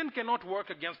 Satan cannot work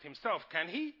against himself, can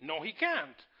he? No, he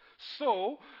can't.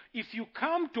 So, if you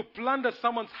come to plunder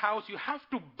someone's house, you have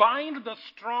to bind the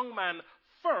strong man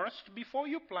first before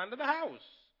you plunder the house.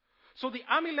 So the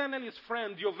amillennialist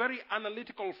friend, your very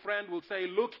analytical friend, will say,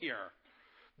 look here,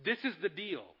 this is the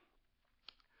deal.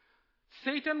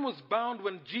 Satan was bound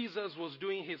when Jesus was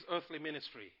doing his earthly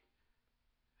ministry.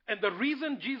 And the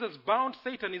reason Jesus bound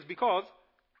Satan is because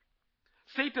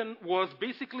Satan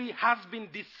has been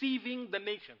deceiving the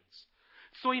nations.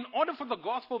 So in order for the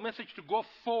gospel message to go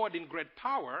forward in great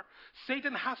power,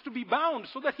 Satan has to be bound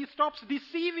so that he stops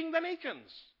deceiving the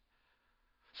nations.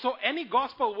 So any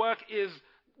gospel work is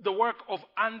the work of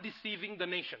undeceiving the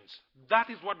nations. That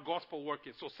is what gospel work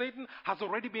is. So Satan has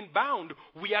already been bound.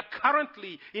 We are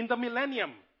currently in the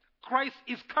millennium. Christ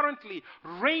is currently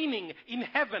reigning in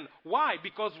heaven. Why?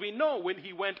 Because we know when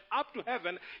he went up to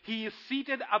heaven, he is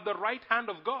seated at the right hand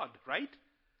of God, right?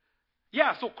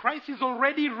 Yeah, so Christ is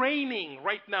already reigning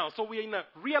right now. So we're in a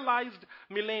realized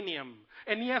millennium.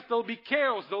 And yes, there'll be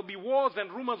chaos, there'll be wars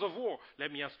and rumors of war.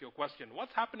 Let me ask you a question.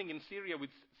 What's happening in Syria with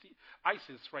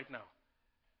ISIS right now?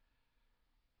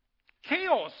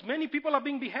 Chaos. Many people are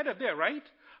being beheaded there, right?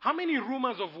 How many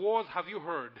rumors of wars have you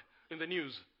heard in the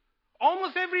news?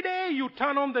 Almost every day you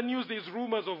turn on the news, there's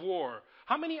rumors of war.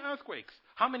 How many earthquakes?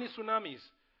 How many tsunamis?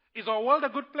 Is our world a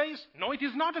good place? No, it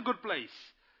is not a good place.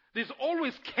 There's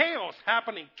always chaos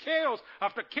happening. Chaos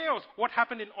after chaos. What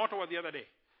happened in Ottawa the other day?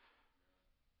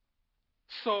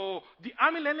 So the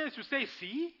amillennialists will say,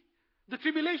 see, the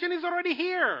tribulation is already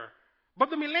here.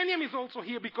 But the millennium is also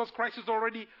here because Christ is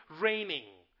already reigning.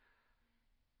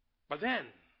 But then,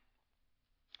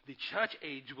 the church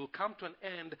age will come to an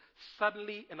end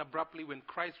suddenly and abruptly when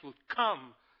Christ will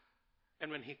come. And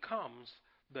when he comes,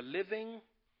 the living,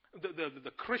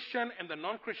 the Christian and the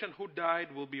non-Christian who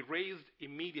died will be raised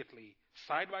immediately,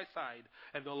 side by side.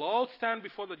 And they'll all stand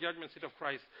before the judgment seat of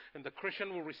Christ. And the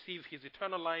Christian will receive his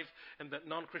eternal life, and the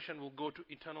non-Christian will go to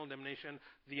eternal damnation,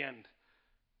 the end.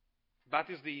 That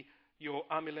is your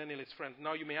amillennialist friend.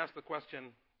 Now you may ask the question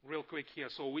real quick here.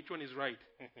 So which one is right?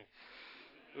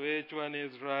 Which one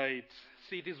is right?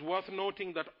 See, it is worth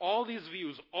noting that all these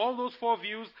views, all those four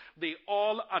views, they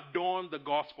all adorn the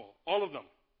gospel. All of them.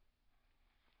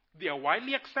 They are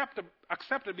widely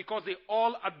accepted because they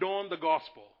all adorn the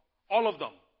gospel. All of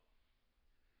them.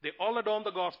 They all adorn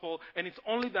the gospel, and it's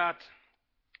only that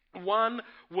one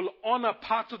will honor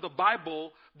parts of the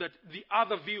Bible that the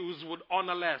other views would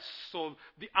honor less. So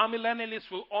the amillennialists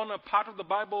will honor part of the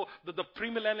Bible that the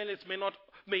premillennialists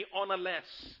may honor less.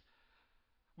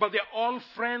 But they're all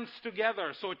friends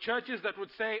together. So churches that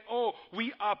would say, oh,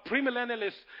 we are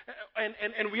premillennialists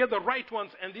and we are the right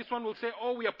ones. And this one will say,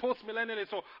 oh, we are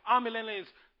postmillennialists or amillennialists.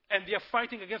 And they are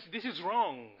fighting against this is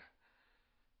wrong.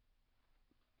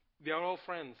 They are all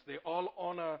friends. They all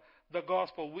honor the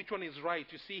gospel. Which one is right?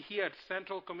 You see here at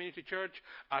Central Community Church,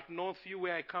 at Northview,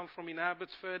 where I come from in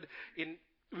Abbotsford,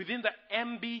 within the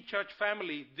MB church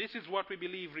family, this is what we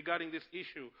believe regarding this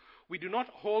issue. We do not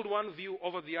hold one view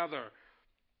over the other.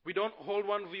 We don't hold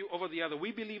one view over the other.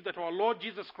 We believe that our Lord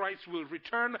Jesus Christ will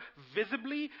return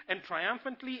visibly and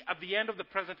triumphantly at the end of the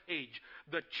present age.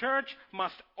 The church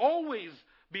must always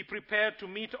be prepared to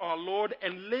meet our Lord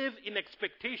and live in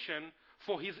expectation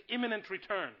for his imminent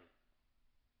return.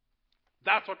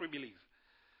 That's what we believe.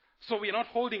 So we are not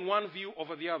holding one view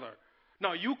over the other.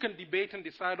 Now, you can debate and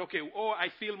decide, okay, I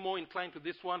feel more inclined to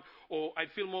this one, or I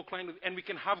feel more inclined to, and we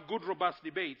can have good, robust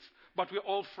debates, but we're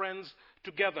all friends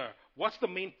together. What's the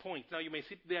main point? Now, you may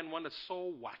sit there and wonder,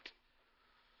 so what?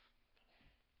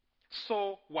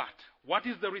 So what? What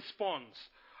is the response?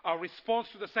 Our response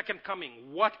to the second coming.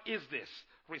 What is this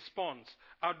response?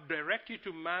 I'll direct you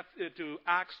to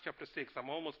Acts chapter 6.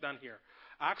 I'm almost done here.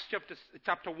 Acts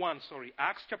chapter 1.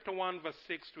 Acts chapter 1, verse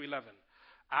 6 to 11.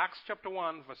 Acts chapter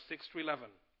 1, verse 6 to 11.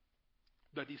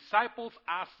 The disciples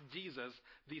asked Jesus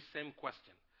the same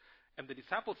question. And the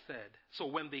disciples said, so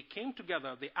when they came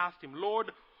together, they asked him,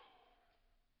 Lord,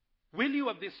 will you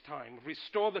at this time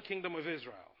restore the kingdom of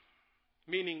Israel?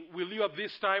 Meaning, will you at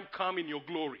this time come in your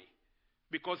glory?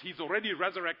 Because he's already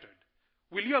resurrected.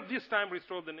 Will you at this time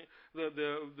restore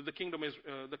the kingdom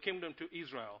to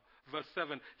Israel? Verse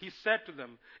 7, he said to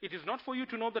them, it is not for you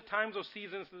to know the times or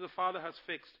seasons that the Father has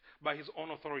fixed by his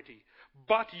own authority.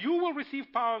 But you will receive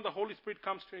power and the Holy Spirit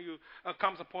comes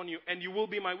upon you, and you will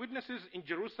be my witnesses in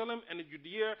Jerusalem and in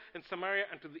Judea and Samaria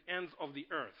and to the ends of the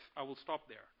earth. I will stop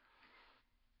there.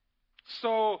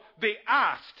 So they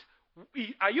asked,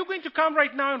 are you going to come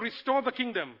right now and restore the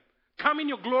kingdom? Come in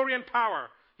your glory and power.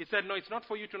 He said, no, it's not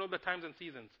for you to know the times and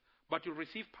seasons, but you'll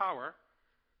receive power.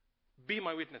 Be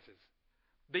my witnesses.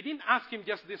 They didn't ask him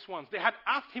just this once. They had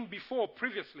asked him before,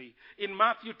 previously, in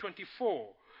Matthew 24.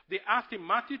 They asked him,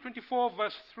 Matthew 24,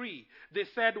 verse 3. They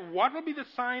said, what will be the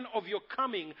sign of your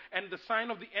coming and the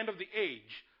sign of the end of the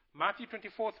age? Matthew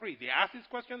 24, 3. They asked this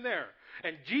question there.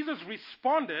 And Jesus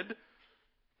responded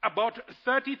about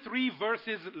 33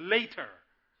 verses later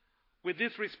with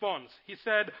this response. He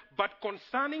said, but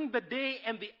concerning the day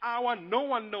and the hour no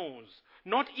one knows,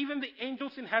 not even the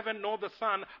angels in heaven nor the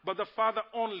Son, but the Father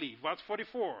only. Verse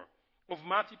 44 of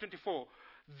Matthew 24.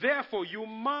 Therefore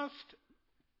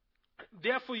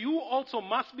you also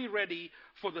must be ready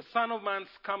for the Son of Man's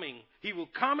coming. He will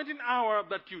come at an hour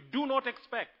that you do not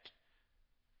expect.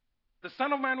 The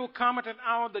Son of Man will come at an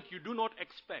hour that you do not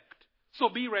expect. So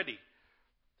be ready.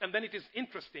 And then it is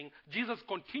interesting, Jesus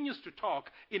continues to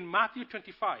talk in Matthew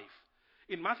 25.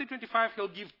 In Matthew 25, he'll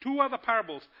give two other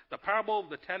parables. The parable of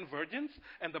the 10 virgins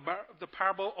and the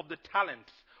parable of the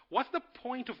talents. What's the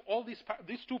point of all these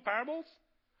two parables?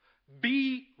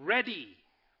 Be ready.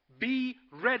 Be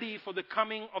ready for the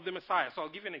coming of the Messiah. So I'll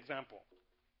give you an example.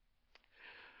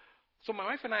 So my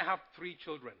wife and I have 3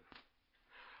 children.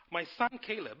 My son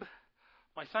Caleb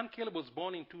was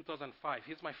born in 2005.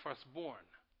 He's my firstborn.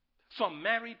 So I'm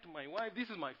married to my wife. This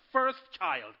is my first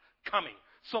child coming.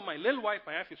 So my little wife,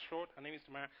 my wife is short. Her name is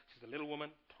Tamara. She's a little woman,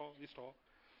 this tall.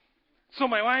 So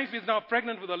my wife is now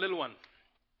pregnant with a little one.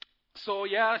 So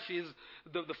yeah, she's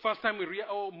the first time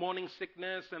morning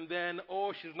sickness, and then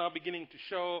she's now beginning to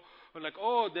show. We're like,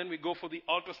 then we go for the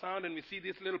ultrasound and we see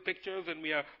these little pictures and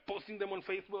we are posting them on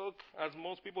Facebook, as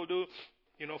most people do.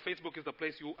 You know, Facebook is the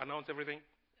place you announce everything.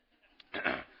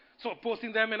 So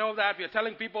posting them and all that, we are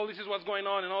telling people this is what's going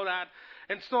on and all that.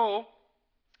 And so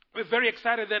we're very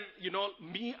excited then,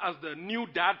 me as the new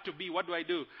dad to be, what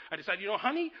do? I decide,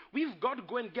 honey, we've got to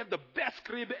go and get the best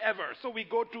crib ever. So we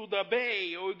go to the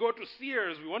Bay or we go to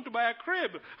Sears. We want to buy a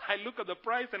crib. I look at the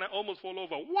price and I almost fall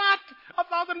over. What?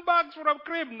 $1,000 for a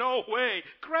crib? No way.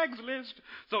 Craigslist.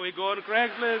 So we go to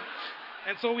Craigslist.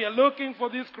 And so we are looking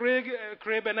for this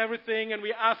crib and everything, and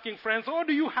we're asking friends,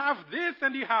 do you have this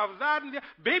and do you have that? And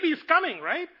baby is coming,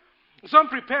 right? So I'm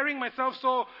preparing myself.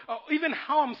 So even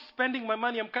how I'm spending my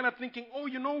money, I'm kind of thinking,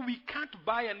 we can't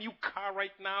buy a new car right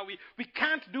now. We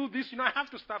can't do this. I have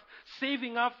to start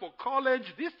saving up for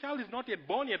college. This child is not yet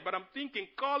born yet, but I'm thinking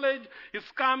college is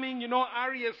coming,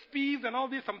 RESPs and all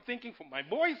this. I'm thinking, for my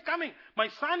boy is coming. My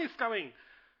son is coming,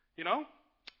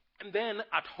 And then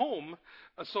at home,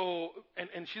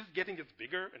 and she's getting just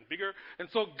bigger and bigger. And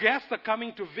so guests are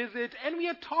coming to visit, and we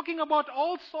are talking about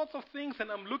all sorts of things. And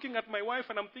I'm looking at my wife,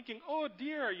 and I'm thinking, oh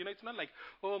dear, it's not like,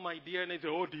 oh my dear, and I say,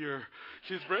 oh dear,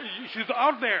 she's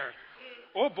out there.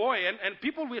 Oh boy, and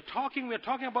people we're talking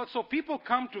about. So people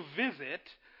come to visit.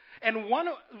 And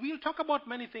we'll talk about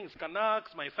many things, Canucks,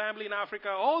 my family in Africa,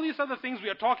 all these other things we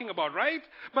are talking about, right?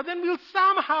 But then we'll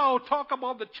somehow talk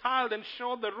about the child and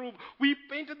show the room. We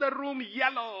painted the room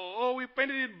yellow, or we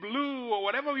painted it blue, or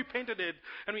whatever we painted it.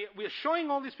 And we are showing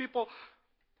all these people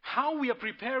how we are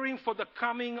preparing for the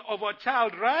coming of our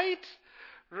child, right?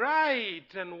 Right.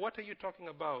 And what are you talking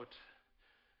about?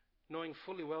 Knowing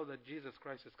fully well that Jesus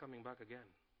Christ is coming back again.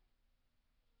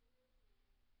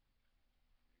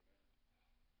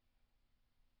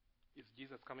 Is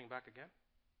Jesus coming back again?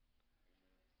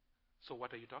 So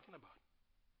what are you talking about?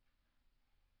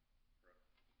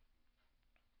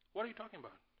 What are you talking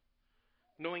about?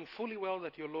 Knowing fully well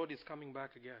that your Lord is coming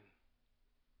back again.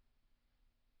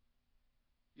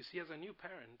 You see, as a new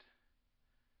parent,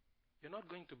 you're not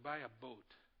going to buy a boat.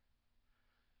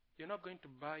 You're not going to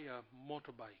buy a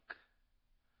motorbike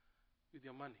with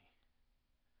your money.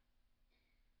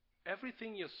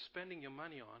 Everything you're spending your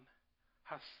money on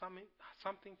has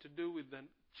something to do with the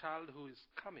child who is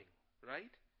coming,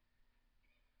 right?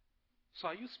 So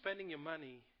are you spending your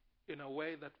money in a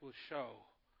way that will show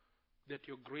that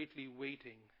you're greatly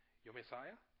waiting your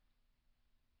Messiah?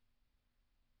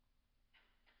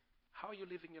 How are you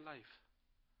living your life?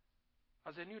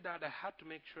 As a new dad, I had to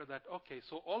make sure that,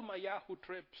 so all my Yahoo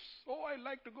trips, I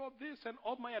like to go this, and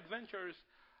all my adventures,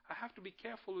 I have to be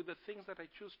careful with the things that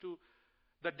I choose to,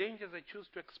 the dangers I choose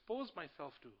to expose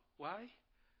myself to. Why?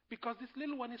 Because this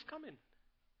little one is coming.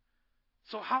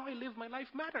 So how I live my life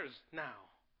matters now.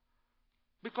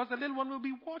 Because the little one will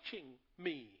be watching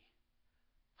me.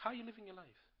 How are you living your life?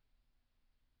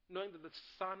 Knowing that the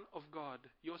Son of God,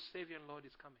 your Savior and Lord,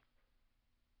 is coming.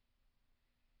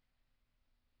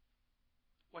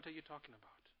 What are you talking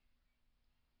about?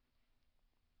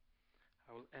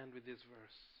 I will end with this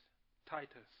verse.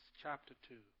 Titus chapter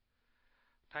 2.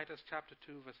 Titus chapter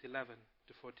 2 verse 11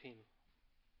 to 14.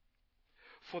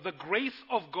 For the grace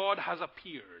of God has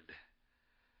appeared,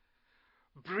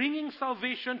 bringing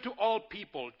salvation to all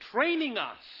people, training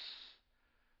us.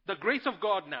 The grace of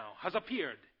God now has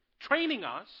appeared, training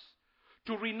us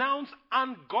to renounce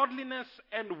ungodliness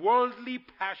and worldly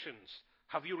passions.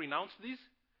 Have you renounced these?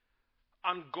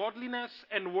 Ungodliness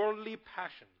and worldly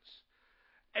passions.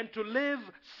 And to live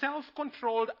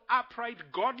self-controlled, upright,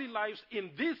 godly lives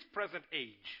in this present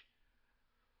age,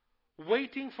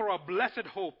 waiting for our blessed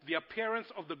hope, the appearance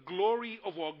of the glory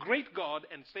of our great God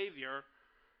and Savior,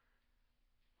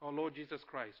 our Lord Jesus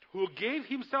Christ, who gave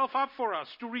himself up for us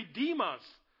to redeem us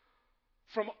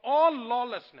from all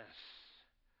lawlessness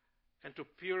and to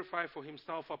purify for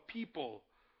himself a people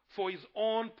for his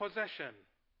own possession,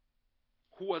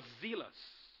 who are zealous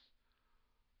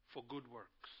for good works.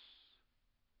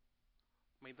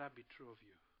 May that be true of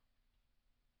you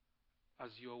as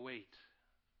you await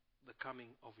the coming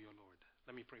of your Lord.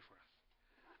 Let me pray for us.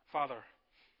 Father,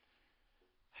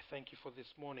 I thank you for this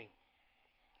morning.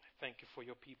 I thank you for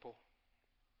your people.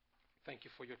 Thank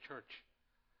you for your church.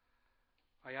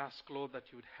 I ask, Lord, that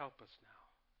you would help us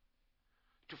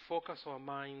now to focus our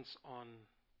minds on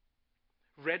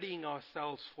readying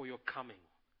ourselves for your coming,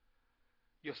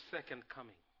 your second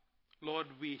coming. Lord,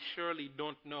 we surely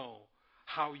don't know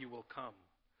how you will come.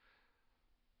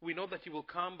 We know that you will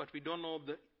come, but we don't know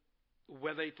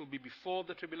whether it will be before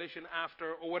the tribulation,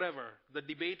 after, or whatever. The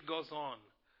debate goes on.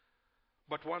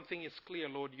 But one thing is clear,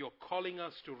 Lord, you're calling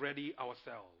us to ready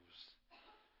ourselves.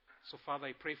 So, Father,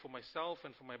 I pray for myself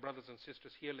and for my brothers and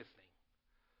sisters here listening.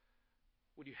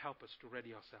 Would you help us to ready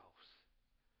ourselves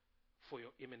for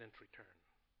your imminent return?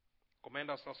 Commend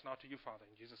ourselves now to you, Father,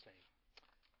 in Jesus' name.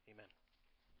 Amen.